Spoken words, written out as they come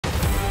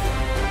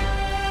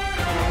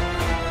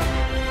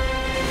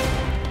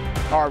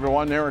Hi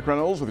everyone, Eric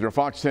Reynolds with your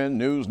Fox 10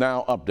 News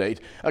Now update.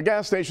 A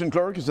gas station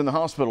clerk is in the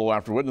hospital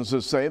after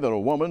witnesses say that a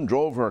woman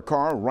drove her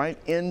car right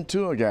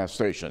into a gas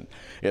station.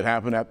 It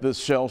happened at this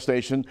Shell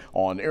station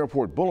on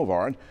Airport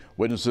Boulevard.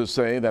 Witnesses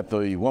say that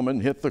the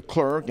woman hit the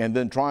clerk and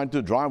then tried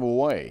to drive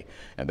away.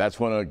 And that's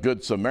when a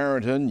Good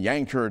Samaritan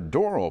yanked her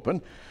door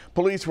open.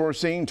 Police were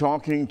seen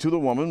talking to the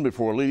woman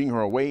before leading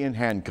her away in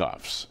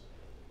handcuffs.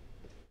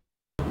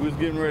 We was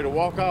getting ready to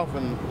walk off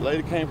and the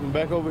lady came from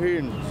back over here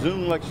and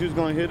zoomed like she was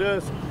going to hit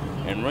us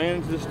and ran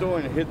into the store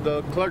and hit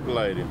the clerk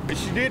lady.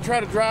 She did try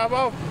to drive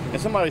off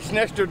and somebody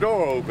snatched her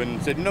door open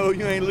and said, "No,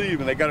 you ain't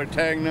leaving." They got her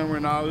tag number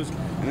and all this,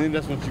 and then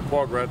that's when she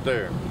parked right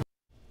there.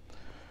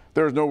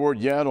 There's no word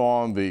yet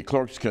on the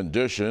clerk's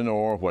condition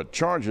or what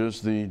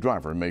charges the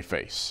driver may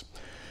face.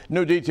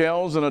 New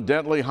details in a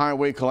deadly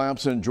highway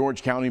collapse in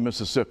George County,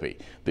 Mississippi.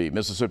 The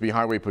Mississippi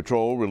Highway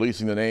Patrol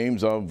releasing the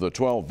names of the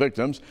 12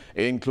 victims,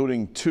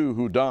 including 2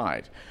 who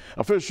died.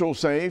 Officials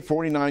say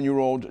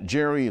 49-year-old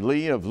Jerry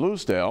Lee of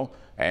Lucedale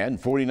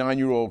and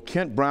 49-year-old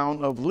Kent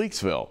Brown of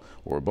Leakesville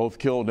were both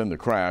killed in the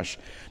crash.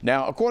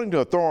 Now, according to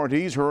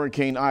authorities,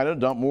 Hurricane Ida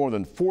dumped more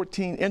than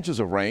 14 inches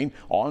of rain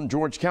on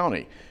George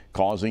County,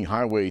 causing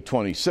Highway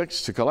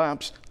 26 to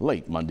collapse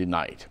late Monday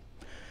night.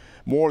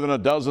 More than a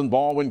dozen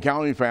Baldwin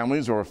County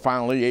families are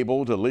finally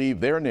able to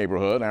leave their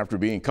neighborhood after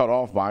being cut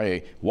off by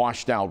a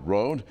washed-out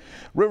road.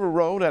 River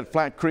Road at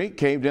Flat Creek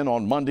caved in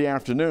on Monday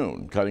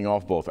afternoon, cutting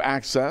off both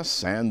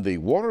access and the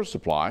water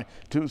supply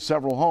to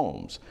several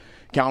homes.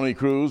 County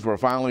crews were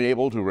finally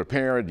able to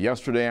repair it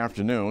yesterday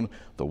afternoon.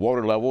 The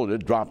water level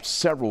had dropped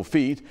several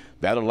feet.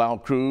 That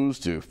allowed crews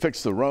to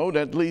fix the road,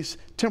 at least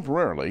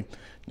temporarily.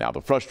 Now,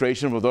 the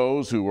frustration for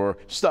those who were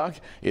stuck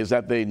is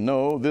that they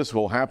know this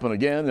will happen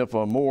again if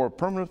a more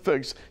permanent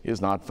fix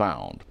is not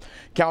found.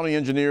 County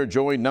engineer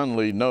Joey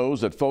Nunley knows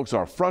that folks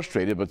are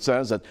frustrated, but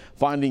says that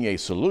finding a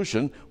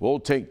solution will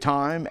take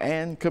time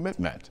and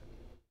commitment.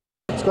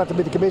 It's got to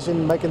be the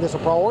commission making this a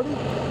priority.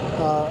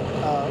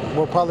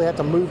 We'll probably have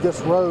to move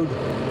this road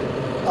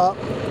up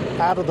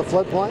out of the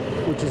floodplain,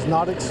 which is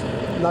not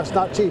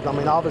cheap. I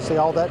mean, obviously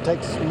all that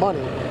takes money,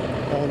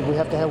 and we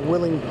have to have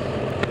willing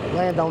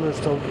landowners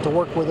to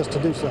work with us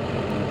to do so.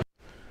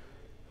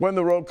 When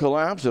the road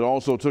collapsed, it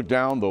also took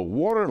down the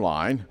water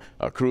line.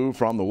 A crew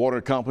from the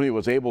water company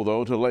was able,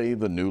 though, to lay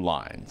the new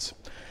lines.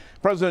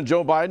 President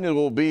Joe Biden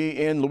will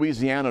be in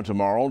Louisiana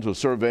tomorrow to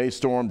survey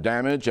storm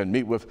damage and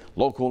meet with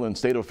local and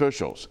state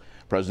officials.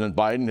 President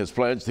Biden has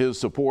pledged his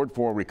support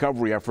for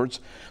recovery efforts.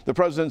 The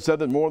president said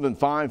that more than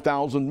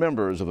 5,000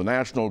 members of the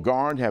National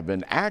Guard have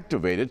been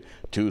activated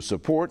to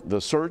support the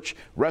search,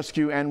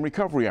 rescue, and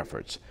recovery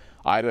efforts.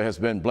 Ida has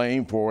been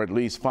blamed for at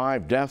least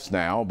 5 deaths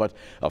now, but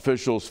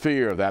officials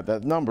fear that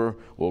that number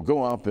will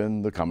go up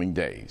in the coming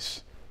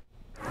days.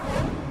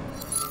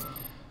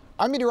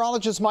 I'm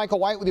meteorologist Michael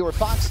White with your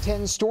Fox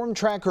 10 Storm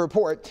Tracker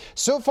report.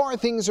 So far,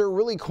 things are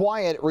really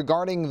quiet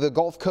regarding the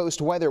Gulf Coast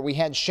weather. We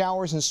had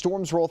showers and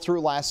storms roll through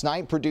last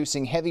night,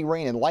 producing heavy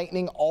rain and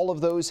lightning. All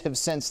of those have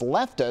since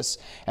left us.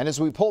 And as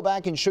we pull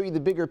back and show you the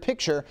bigger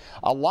picture,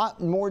 a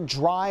lot more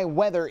dry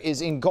weather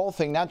is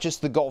engulfing not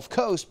just the Gulf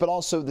Coast, but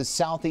also the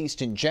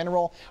southeast in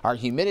general. Our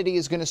humidity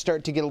is going to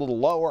start to get a little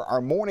lower.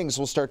 Our mornings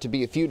will start to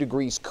be a few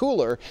degrees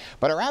cooler,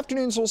 but our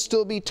afternoons will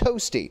still be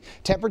toasty.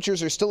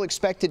 Temperatures are still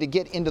expected to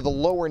get into the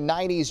lower 90s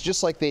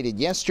just like they did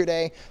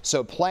yesterday,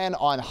 so plan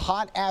on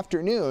hot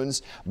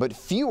afternoons, but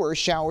fewer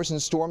showers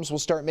and storms will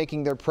start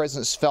making their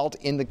presence felt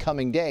in the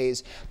coming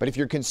days. But if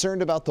you're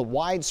concerned about the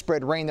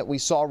widespread rain that we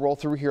saw roll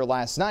through here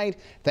last night,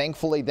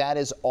 thankfully that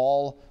is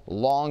all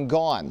long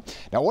gone.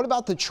 Now, what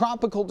about the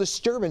tropical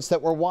disturbance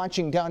that we're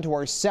watching down to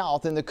our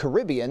south in the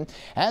Caribbean?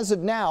 As of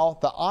now,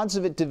 the odds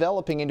of it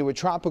developing into a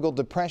tropical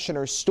depression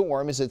or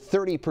storm is at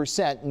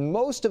 30%.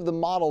 Most of the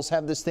models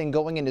have this thing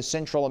going into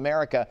Central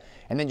America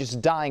and then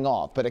just dying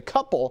off. But a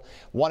couple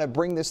want to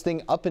bring this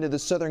thing up into the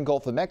southern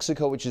Gulf of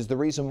Mexico, which is the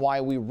reason why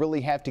we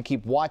really have to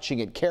keep watching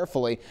it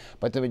carefully.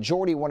 But the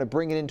majority want to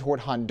bring it in toward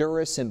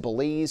Honduras and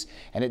Belize,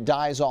 and it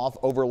dies off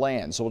over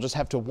land. So we'll just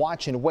have to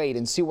watch and wait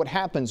and see what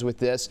happens with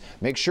this.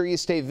 Make sure you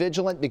stay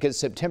vigilant because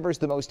September is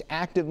the most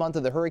active month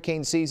of the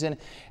hurricane season,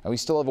 and we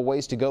still have a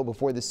ways to go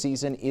before the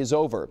season is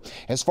over.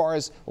 As far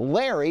as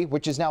Larry,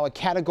 which is now a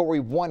Category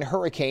 1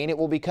 hurricane, it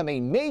will become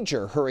a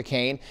major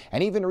hurricane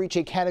and even reach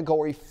a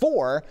Category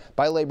 4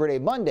 by Labor Day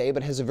Monday,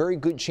 but has a very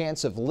good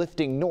chance of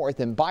lifting north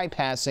and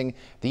bypassing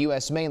the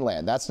U.S.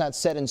 mainland. That's not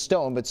set in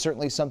stone, but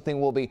certainly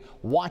something we'll be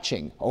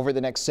watching over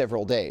the next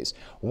several days.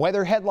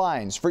 Weather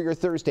headlines for your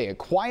Thursday: a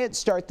quiet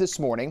start this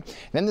morning,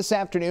 then this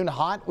afternoon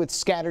hot with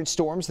scattered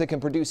storms that can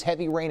produce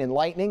heavy rain and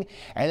lightning,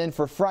 and then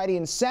for Friday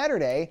and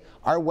Saturday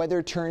our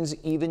weather turns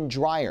even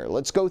drier.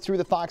 Let's go through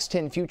the Fox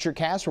 10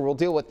 Futurecast, where we'll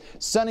deal with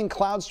sun and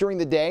clouds during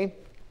the day.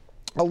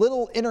 A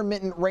little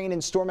intermittent rain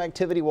and storm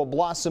activity will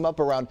blossom up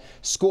around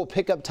school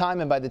pickup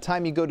time, and by the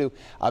time you go to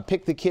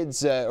pick the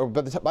kids, or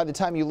by the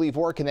time you leave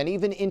work, and then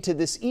even into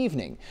this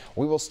evening,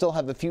 we will still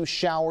have a few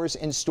showers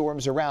and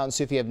storms around.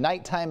 So if you have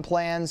nighttime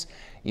plans,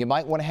 you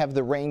might want to have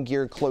the rain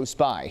gear close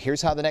by.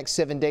 Here's how the next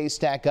 7 days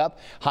stack up.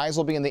 Highs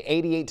will be in the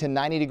 88 to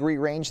 90 degree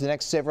range the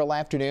next several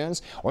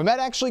afternoons. We might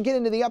actually get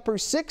into the upper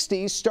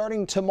 60s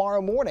starting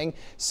tomorrow morning.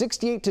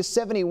 68 to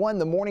 71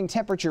 the morning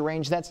temperature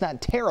range. That's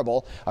not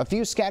terrible. A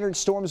few scattered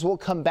storms will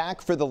come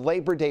back for the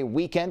Labor Day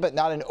weekend, but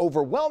not an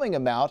overwhelming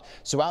amount,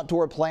 so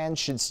outdoor plans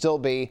should still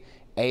be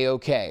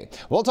A-OK.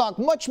 We'll talk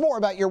much more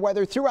about your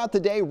weather throughout the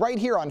day right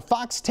here on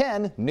Fox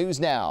 10 News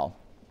Now.